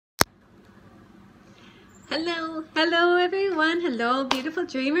Hello everyone. Hello beautiful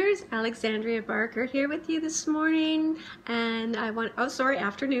dreamers. Alexandria Barker here with you this morning, and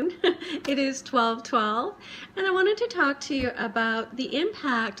afternoon. It is 12:12, and I wanted to talk to you about the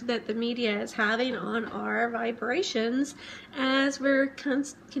impact that the media is having on our vibrations as we're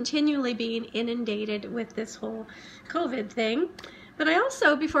continually being inundated with this whole COVID thing. But I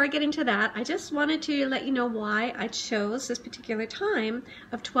also, before I get into that, I just wanted to let you know why I chose this particular time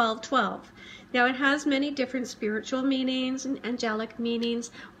of 12:12. Now, it has many different spiritual meanings and angelic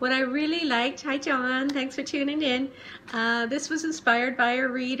meanings. What I really liked, hi John, thanks for tuning in. This was inspired by a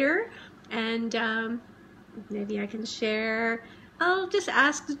reader, and maybe I can share. I'll just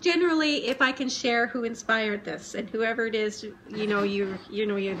ask generally if I can share who inspired this, and whoever it is,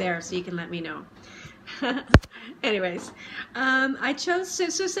 you're there, so you can let me know. Anyways, I chose,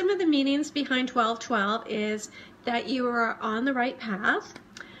 so some of the meanings behind 12:12 is that you are on the right path,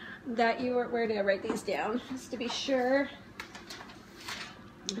 that you are, where did I write these down, just to be sure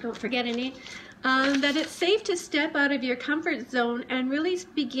I don't forget any, that it's safe to step out of your comfort zone and really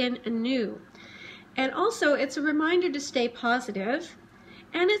begin anew. And also it's a reminder to stay positive.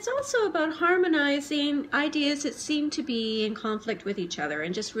 And it's also about harmonizing ideas that seem to be in conflict with each other,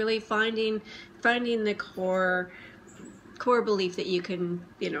 and just really finding the core belief that you can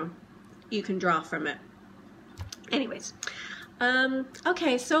draw from it. Anyways,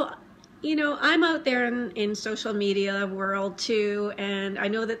 okay, so I'm out there in social media world too, and I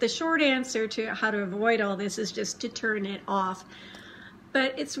know that the short answer to how to avoid all this is just to turn it off.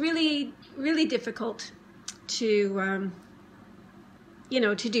 But it's really, really difficult to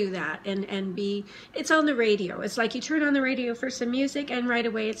to do that and be, it's on the radio. It's like you turn on the radio for some music and right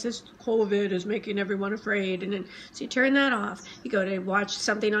away it says COVID is making everyone afraid, and then so you turn that off. You go to watch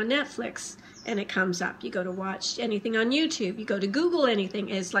something on Netflix and it comes up. You go to watch anything on YouTube, you go to Google anything.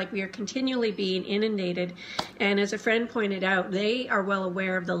 It's like we are continually being inundated. And as a friend pointed out, they are well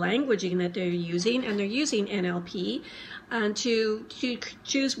aware of the languaging that they're using, and they're using NLP to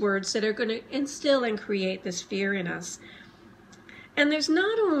choose words that are going to instill and create this fear in us. And there's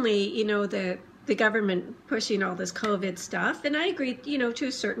not only, the government pushing all this COVID stuff, and I agree, to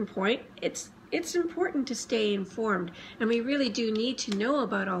a certain point, it's important to stay informed, and we really do need to know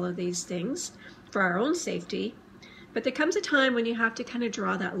about all of these things for our own safety. But there comes a time when you have to kind of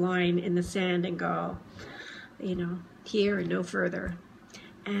draw that line in the sand and go, here and no further.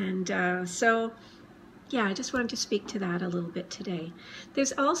 And so yeah, I just wanted to speak to that a little bit today.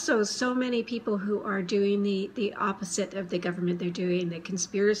 There's also so many people who are doing the opposite of the government. They're doing the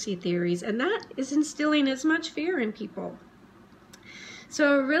conspiracy theories, and that is instilling as much fear in people.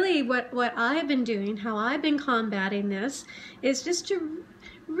 So really what I've been doing, how I've been combating this, is just to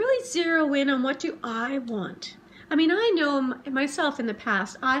really zero in on what do I want. I mean, I know myself in the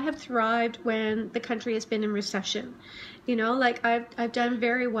past, I have thrived when the country has been in recession. Like I've done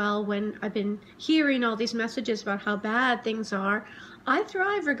very well when I've been hearing all these messages about how bad things are. I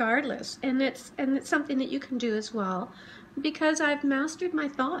thrive regardless, and it's something that you can do as well, because I've mastered my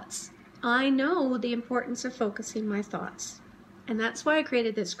thoughts. I know the importance of focusing my thoughts. And that's why I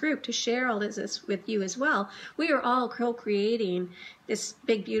created this group, to share all this with you as well. We are all co-creating this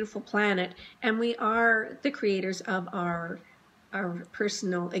big, beautiful planet, and we are the creators of our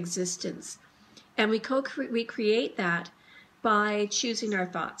personal existence. And we create that by choosing our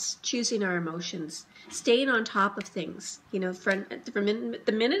thoughts, choosing our emotions, staying on top of things. From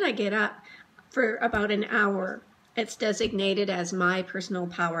the minute I get up, for about an hour, it's designated as my personal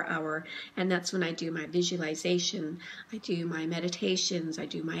power hour, and that's when I do my visualization, I do my meditations, I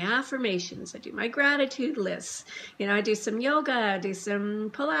do my affirmations, I do my gratitude lists, I do some yoga, I do some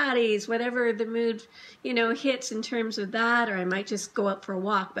Pilates, whatever the mood, hits in terms of that, or I might just go out for a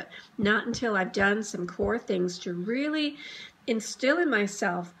walk, but not until I've done some core things to really instill in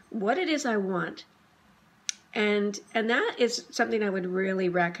myself what it is I want. And that is something I would really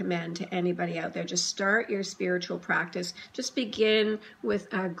recommend to anybody out there. Just start your spiritual practice. Just begin with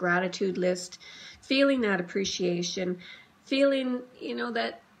a gratitude list, feeling that appreciation, feeling,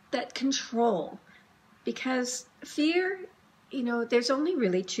 that control. Because fear, there's only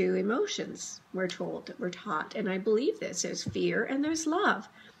really two emotions, we're taught. And I believe this. There's fear and there's love.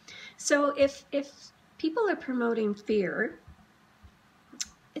 So if people are promoting fear,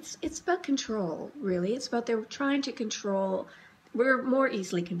 it's about control, really. It's about they're trying to control. We're more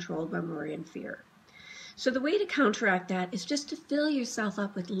easily controlled when we're in fear. So the way to counteract that is just to fill yourself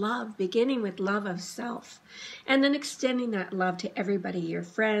up with love, beginning with love of self, and then extending that love to everybody, your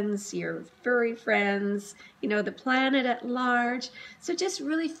friends, your furry friends, the planet at large. So just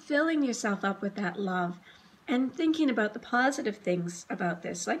really filling yourself up with that love. and thinking about the positive things about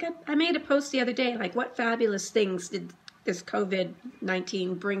this. Like I made a post the other day, like what fabulous things did this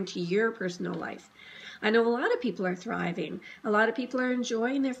COVID-19 bring to your personal life? I know a lot of people are thriving. A lot of people are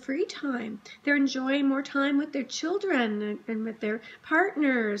enjoying their free time. They're enjoying more time with their children and with their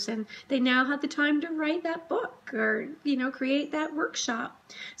partners, and they now have the time to write that book or, you know, create that workshop.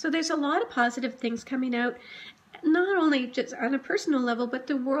 So there's a lot of positive things coming out, not only just on a personal level, but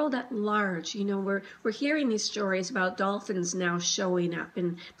the world at large. You know, we're hearing these stories about dolphins now showing up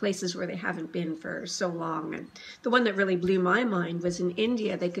in places where they haven't been for so long. And the one that really blew my mind was in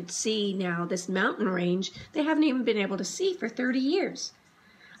India. They could see now this mountain range they haven't even been able to see for 30 years.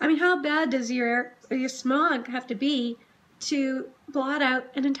 I mean, how bad does your smog have to be to blot out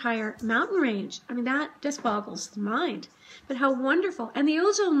an entire mountain range? I mean, that just boggles the mind. But how wonderful. And the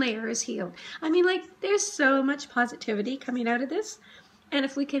ozone layer is healed. I mean, like, there's so much positivity coming out of this. And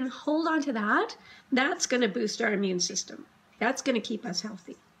if we can hold on to that, that's going to boost our immune system. That's going to keep us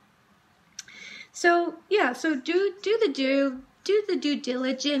healthy. So, yeah, so do the due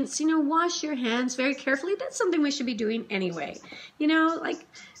diligence, you know, wash your hands very carefully. That's something we should be doing anyway. You know, like,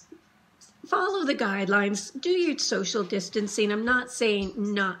 follow the guidelines, do your social distancing. I'm not saying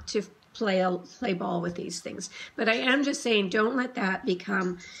not to play ball with these things, but I am just saying don't let that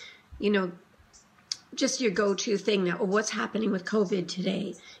become, you know, just your go-to thing now. Oh, what's happening with COVID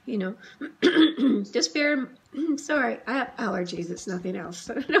today? You know, just sorry, I have allergies. It's nothing else,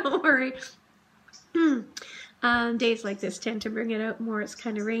 so don't worry. Days like this tend to bring it out more. It's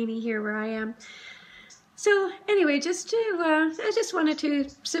kind of rainy here where I am. So anyway, I just wanted to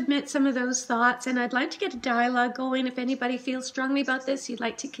submit some of those thoughts, and I'd like to get a dialogue going. If anybody feels strongly about this, you'd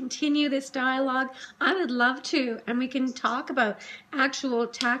like to continue this dialogue, I would love to, and we can talk about actual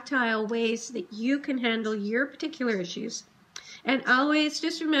tactile ways that you can handle your particular issues. And always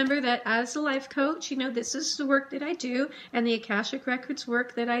just remember that as a life coach, you know, this is the work that I do and the Akashic Records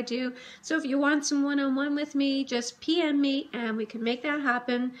work that I do. So if you want some one-on-one with me, just PM me and we can make that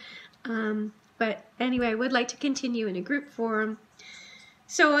happen. But anyway, I would like to continue in a group forum.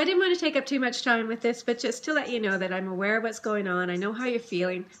 So I didn't want to take up too much time with this, but just to let you know that I'm aware of what's going on. I know how you're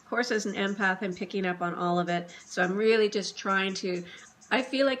feeling. Of course, as an empath, I'm picking up on all of it. So I'm really just trying to, I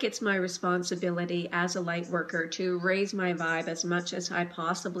feel like it's my responsibility as a light worker to raise my vibe as much as I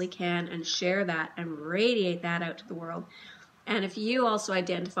possibly can and share that and radiate that out to the world. And if you also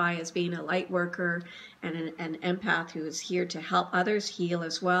identify as being a light worker and an empath who is here to help others heal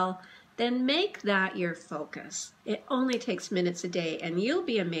as well, then make that your focus. It only takes minutes a day, and you'll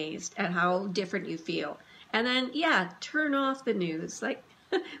be amazed at how different you feel. And then, yeah, turn off the news. Like,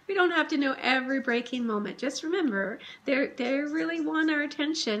 we don't have to know every breaking moment. Just remember, they really want our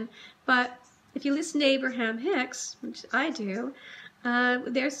attention. But if you listen to Abraham Hicks, which I do,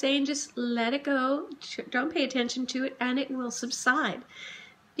 they're saying just let it go. Don't pay attention to it, and it will subside.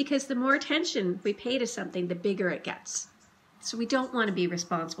 Because the more attention we pay to something, the bigger it gets. So we don't want to be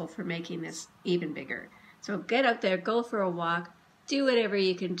responsible for making this even bigger. So get out there, go for a walk, do whatever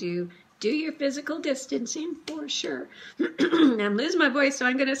you can do. Do your physical distancing for sure. I'm losing my voice, so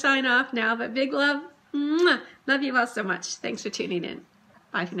I'm going to sign off now. But big love. Mwah. Love you all so much. Thanks for tuning in.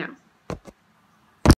 Bye for now.